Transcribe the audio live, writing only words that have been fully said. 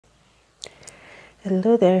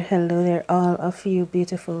hello there, all of you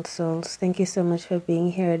beautiful souls. Thank you so much for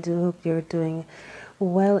being here. I do hope you're doing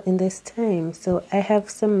well in this time. So I have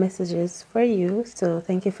some messages for you. So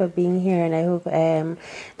thank you for being here, and I hope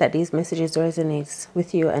that these messages resonates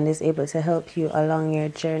with you and is able to help you along your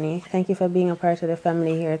journey. Thank you for being a part of the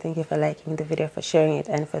family here. Thank you for liking the video, for sharing it,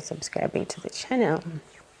 and for subscribing to the channel.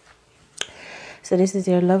 So this is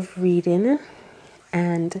your love reading,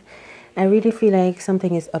 and I really feel like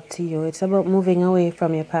something is up to you. It's about moving away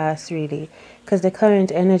from your past, really, because the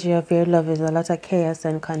current energy of your love is a lot of chaos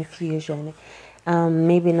and confusion.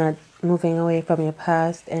 Maybe not moving away from your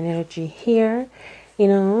past energy here, you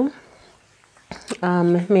know.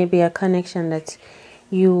 Maybe a connection that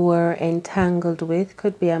you were entangled with,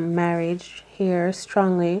 could be a marriage here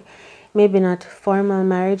strongly, maybe not formal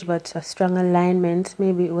marriage but a strong alignment.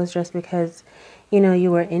 Maybe it was just because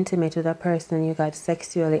you were intimate with a person, you got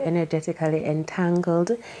sexually energetically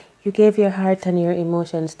entangled, you gave your heart and your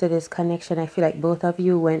emotions to this connection. I feel like both of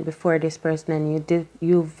you went before this person and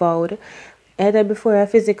you vowed, either before a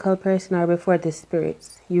physical person or before the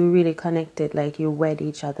spirits. You really connected, like you wed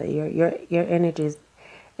each other. Your energies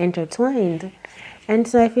intertwined, and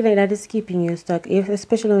so I feel like that is keeping you stuck, if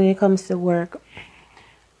especially when it comes to work.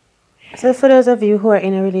 So for those of you who are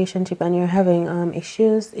in a relationship and you're having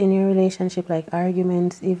issues in your relationship, like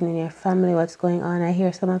arguments, even in your family, what's going on? I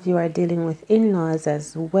hear some of you are dealing with in-laws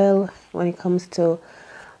as well when it comes to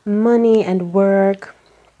money and work,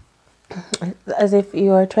 as if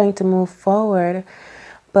you are trying to move forward,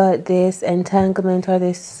 but this entanglement or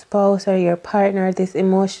this spouse or your partner, this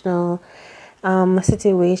emotional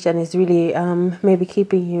situation is really maybe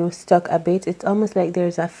keeping you stuck a bit. It's almost like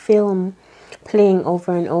there's a film playing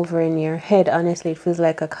over and over in your head. Honestly, it feels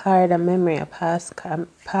like a card, a memory, a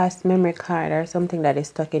past memory card or something that is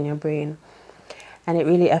stuck in your brain, and it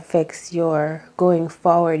really affects your going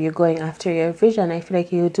forward. You're going after your vision. I feel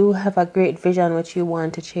like you do have a great vision which you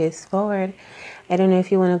want to chase forward. I don't know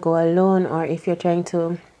if you want to go alone or if you're trying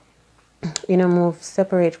to move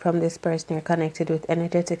separate from this person you're connected with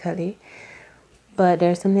energetically, but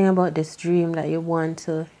there's something about this dream that you want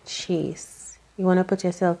to chase. You want to put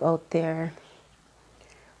yourself out there,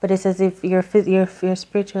 but it's as if you're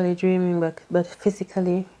spiritually dreaming, but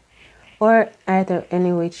physically, or either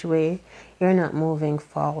any which way, you're not moving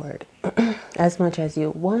forward as much as you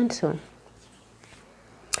want to.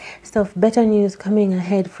 So better news coming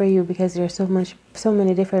ahead for you, because there's so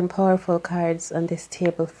many different powerful cards on this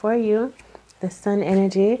table for you. The sun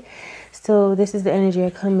energy. So this is the energy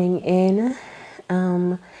coming in.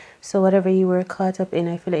 So whatever you were caught up in,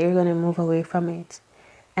 I feel like you're going to move away from it,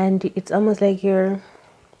 and it's almost like you're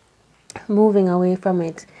moving away from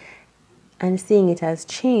it and seeing it as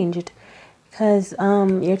changed, because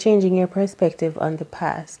you're changing your perspective on the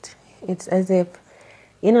past. It's as if,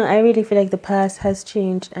 I really feel like the past has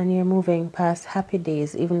changed and you're moving past happy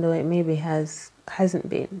days, even though it maybe hasn't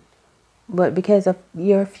been. But because of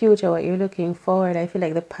your future, what you're looking forward, I feel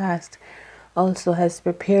like the past also has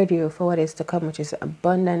prepared you for what is to come, which is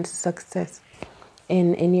abundant success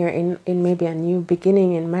in maybe a new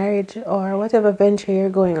beginning in marriage or whatever venture you're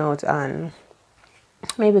going out on,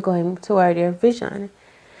 maybe going toward your vision.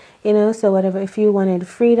 So whatever, if you wanted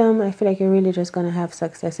freedom, I feel like you're really just going to have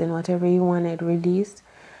success in whatever you wanted released,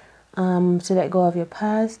 to let go of your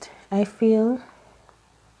past. I feel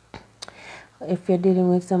if you're dealing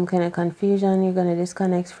with some kind of confusion, you're going to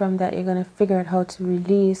disconnect from that. You're going to figure out how to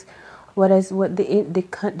release the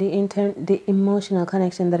emotional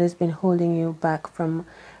connection that has been holding you back from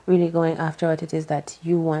really going after what it is that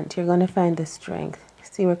you want. You're going to find the strength.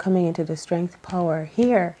 See, we're coming into the strength power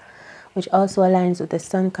here, which also aligns with the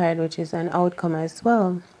sun card, which is an outcome as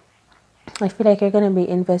well. I feel like you're going to be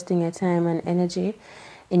investing your time and energy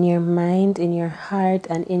in your mind, in your heart,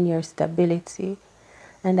 and in your stability.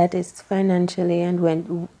 And that is financially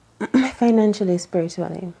and financially,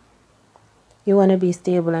 spiritually. You want to be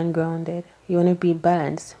stable and grounded. You want to be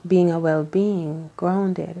balanced, being a well-being,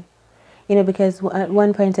 grounded. Because at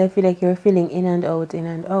one point I feel like you're feeling in and out,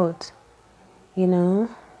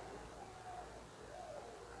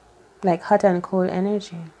 like hot and cold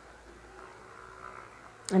energy.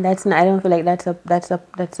 And that's not, I don't feel like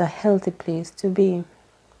that's a healthy place to be.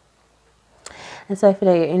 And so I feel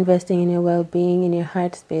like you're investing in your well-being, in your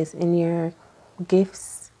heart space, in your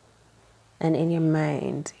gifts, and in your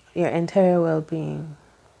mind, your entire well-being.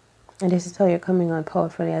 And this is how you're coming out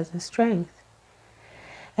powerfully as a strength.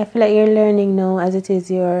 I feel like you're learning now, as it is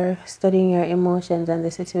you're studying your emotions and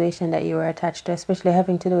the situation that you were attached to, especially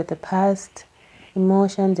having to do with the past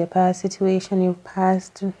emotions, your past situation, your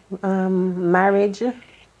past marriage.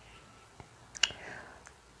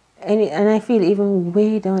 And I feel even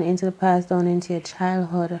way down into the past, down into your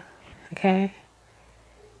childhood, okay,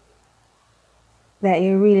 that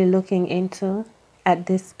you're really looking into at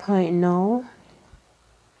this point now.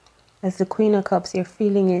 As the Queen of Cups, you're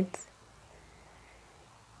feeling it.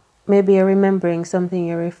 Maybe you're remembering something,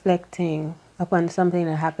 you're reflecting upon something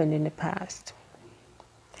that happened in the past.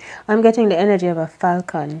 I'm getting the energy of a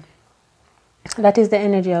falcon. That is the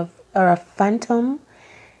energy of, or a phantom.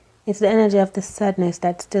 It's the energy of the sadness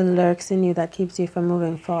that still lurks in you that keeps you from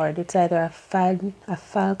moving forward. It's either a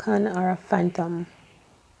falcon or a phantom.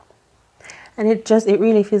 And it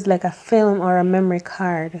really feels like a film or a memory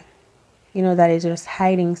card, you know, that is just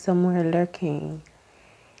hiding somewhere, lurking.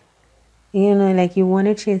 You know, like you want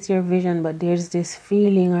to chase your vision, but there's this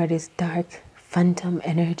feeling or this dark phantom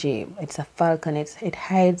energy. It's a falcon. It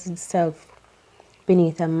hides itself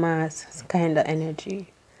beneath a mask kind of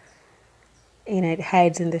energy. You know, it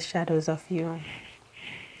hides in the shadows of you.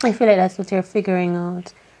 I feel like that's what you're figuring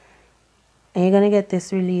out. And you're going to get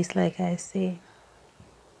this release, like I say.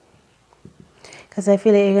 Because I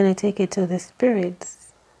feel like you're going to take it to the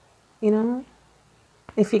spirits, you know?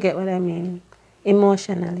 If you get what I mean.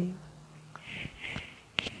 Emotionally.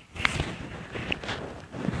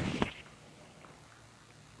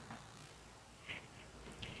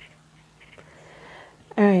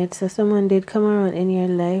 Alright, so someone did come around in your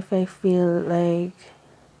life. I feel like,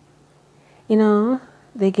 you know,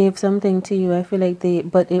 they gave something to you. I feel like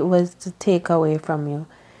but it was to take away from you.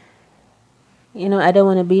 You know, I don't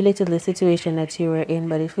want to belittle the situation that you were in,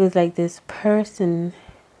 but it feels like this person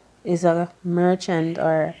is a merchant,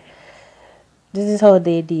 or this is how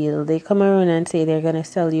they deal. They come around and say they're going to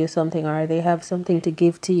sell you something, or they have something to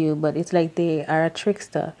give to you, but it's like they are a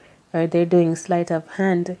trickster, or they're doing sleight of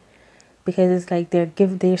hand, because it's like they're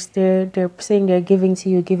saying they're giving to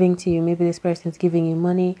you. Maybe this person's giving you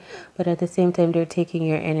money, but at the same time they're taking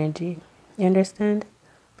your energy. You understand?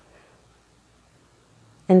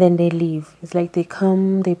 And then they leave. It's like they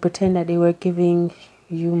come, they pretend that they were giving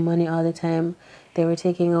you money all the time. They were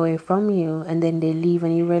taking away from you, and then they leave,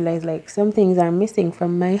 and you realize like some things are missing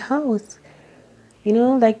from my house. You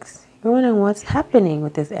know, like you're wondering what's happening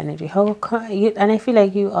with this energy. And I feel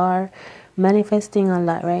like you are manifesting a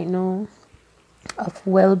lot right now of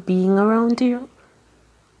well-being around you,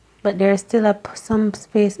 but there's still some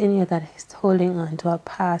space in you that is holding on to a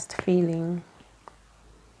past feeling.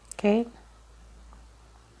 Okay?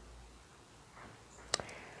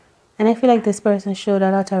 And I feel like this person showed a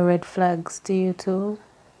lot of red flags to you too,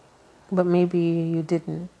 but maybe you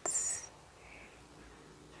didn't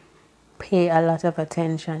pay a lot of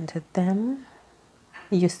attention to them.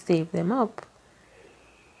 You saved them up.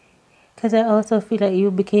 Because I also feel like you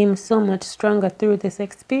became so much stronger through this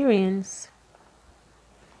experience.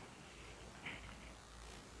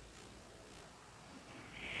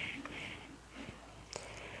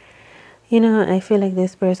 You know, I feel like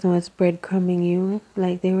this person was breadcrumbing you.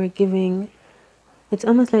 Like they were giving, it's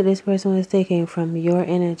almost like this person was taking from your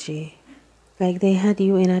energy. Like they had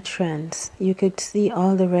you in a trance. You could see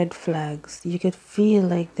all the red flags. You could feel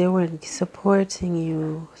like they were supporting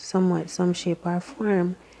you somewhat, some shape or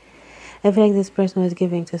form. I feel like this person was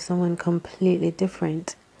giving to someone completely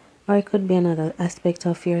different. Or it could be another aspect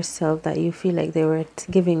of yourself that you feel like they were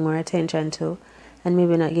giving more attention to, and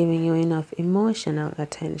maybe not giving you enough emotional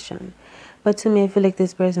attention. But to me, I feel like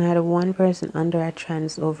this person had one person under a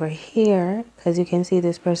trance over here, because you can see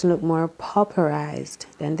this person look more pauperized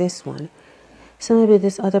than this one. So maybe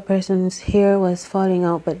this other person's hair was falling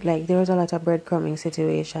out, but like there was a lot of breadcrumbing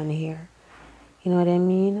situation here. You know what I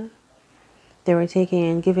mean? They were taking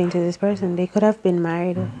and giving to this person. They could have been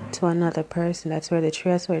married to another person. That's where the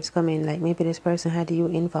Three of Swords come in. Like maybe this person had you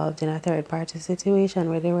involved in a third party situation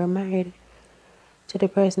where they were married to the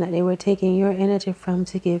person that they were taking your energy from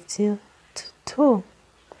to give to.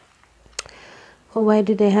 But why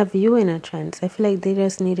did they have you in a trance? I feel like they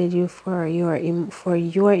just needed you for your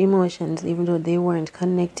emotions, even though they weren't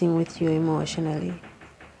connecting with you emotionally.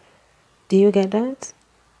 Do you get that?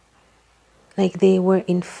 Like they were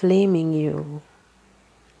inflaming you.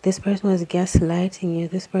 This person was gaslighting you.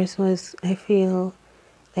 This person was, I feel,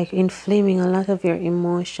 like inflaming a lot of your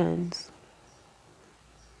emotions.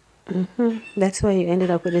 That's why you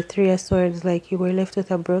ended up with the Three of Swords, like you were left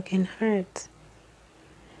with a broken heart.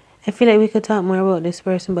 I feel like we could talk more about this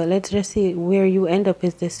person, but let's just see where you end up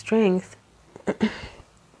is the strength,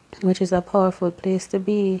 which is a powerful place to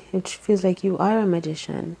be, which feels like you are a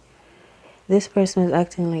magician. This person was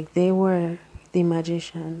acting like they were the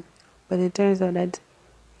magician, but it turns out that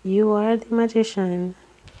you are the magician.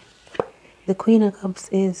 The Queen of Cups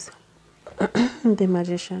is the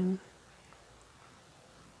magician.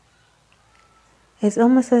 It's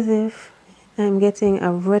almost as if I'm getting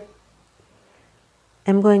I'm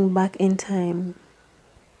going back in time,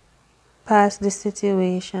 past the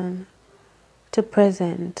situation to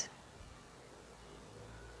present,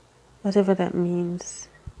 whatever that means.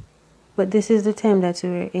 But this is the time that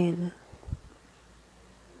we're in.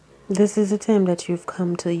 This is the time that you've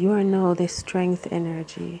come to. You are now the strength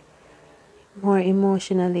energy, more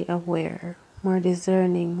emotionally aware, more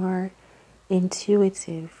discerning, more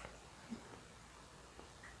intuitive.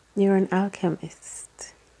 You're an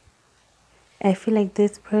alchemist. I feel like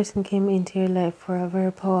this person came into your life for a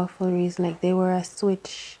very powerful reason, like they were a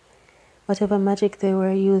switch. Whatever magic they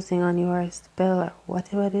were using on your spell, or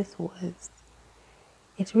whatever this was,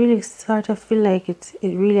 it really sort of feel like it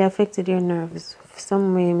really affected your nerves.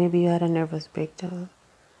 Some way, maybe you had a nervous breakdown.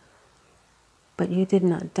 But you did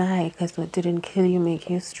not die, because what didn't kill you make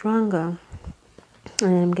you stronger.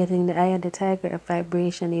 And I'm getting the eye of the tiger, a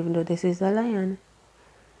vibration, even though this is a lion.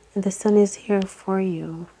 And the sun is here for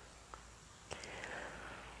you.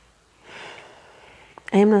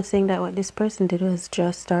 I am not saying that what this person did was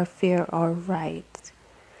just or fair or right.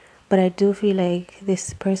 But I do feel like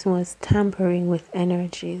this person was tampering with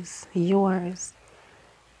energies, yours.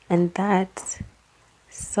 And that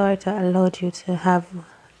sort of allowed you to have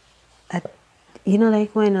a, you know,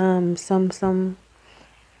 like when some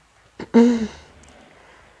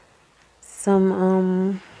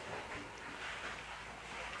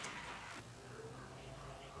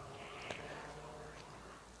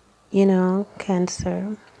you know,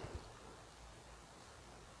 Cancer.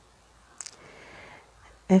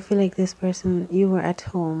 I feel like this person, you were at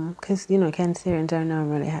home, because, you know, Cancerians are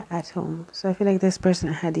normally at home. So I feel like this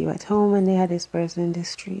person had you at home and they had this person in the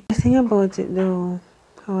street. The thing about it though,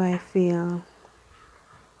 how I feel,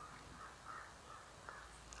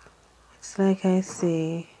 it's like I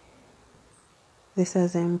say, this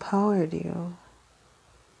has empowered you.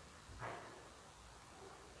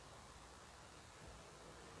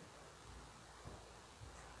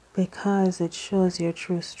 Because it shows your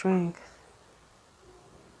true strength.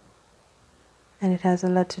 And it has a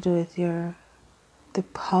lot to do with the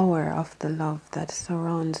power of the love that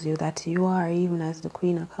surrounds you, that you are, even as the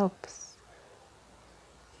Queen of Cups.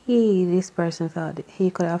 This person thought he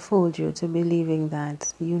could have fooled you to believing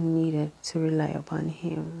that you needed to rely upon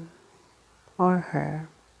him or her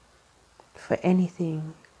for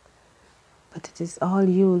anything. But it is all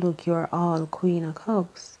you. Look, you're all Queen of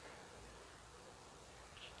Cups.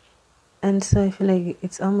 And so I feel like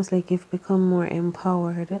it's almost like you've become more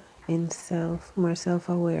empowered in self, more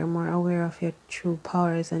self-aware, more aware of your true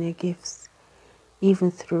powers and your gifts,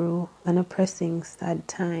 even through an oppressing, sad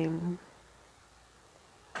time.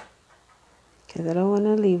 Because I don't want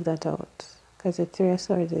to leave that out, because the Three of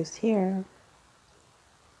Swords is here.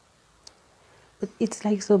 But it's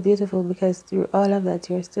like so beautiful, because through all of that,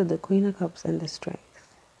 you're still the Queen of Cups and the Strength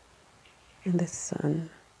and the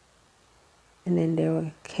Sun. And then there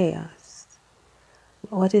were chaos.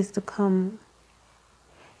 What is to come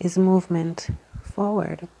is movement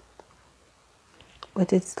forward.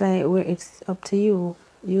 But it's like where it's up to you.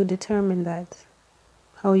 You determine that,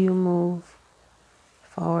 how you move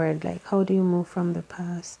forward. Like, how do you move from the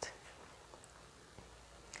past?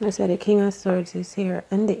 I said the King of Swords is here,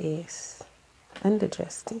 and the Ace, and the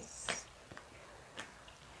Justice.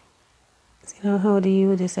 So, you know, how do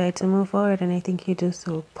you decide to move forward? And I think you do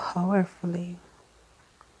so powerfully.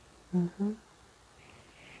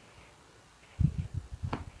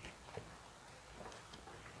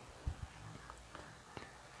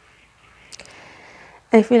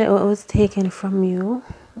 I feel like what was taken from you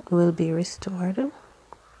will be restored.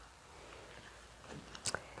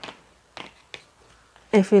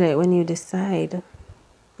 I feel like when you decide,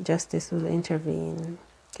 justice will intervene,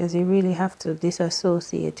 because you really have to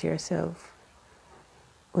disassociate yourself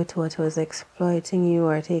with what was exploiting you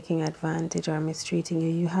or taking advantage or mistreating you.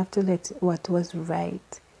 You have to let what was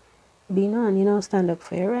right be known, you know, stand up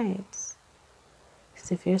for your rights.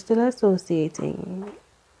 So if you're still associating,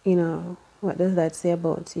 you know, what does that say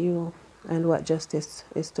about you and what justice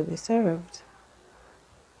is to be served?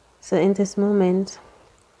 So in this moment,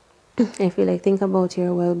 I feel like think about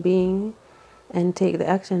your well-being and take the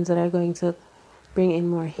actions that are going to bring in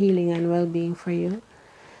more healing and well-being for you,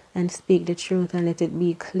 and speak the truth and let it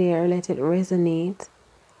be clear, let it resonate,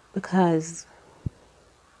 because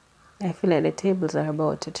I feel like the tables are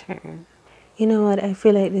about to turn. You know what? I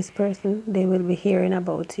feel like this person, they will be hearing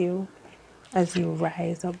about you as you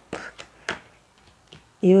rise up.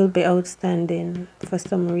 You will be outstanding for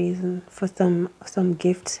some reason, for some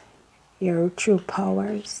gift, your true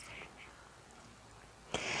powers.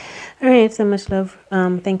 All right, so much love.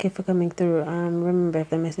 Thank you for coming through. Remember, if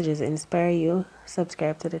the messages inspire you,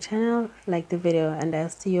 subscribe to the channel, like the video, and I'll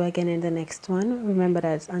see you again in the next one. Remember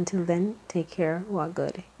that until then, take care, walk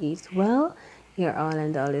good, eat well. You're all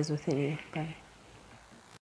and all is within you. Bye.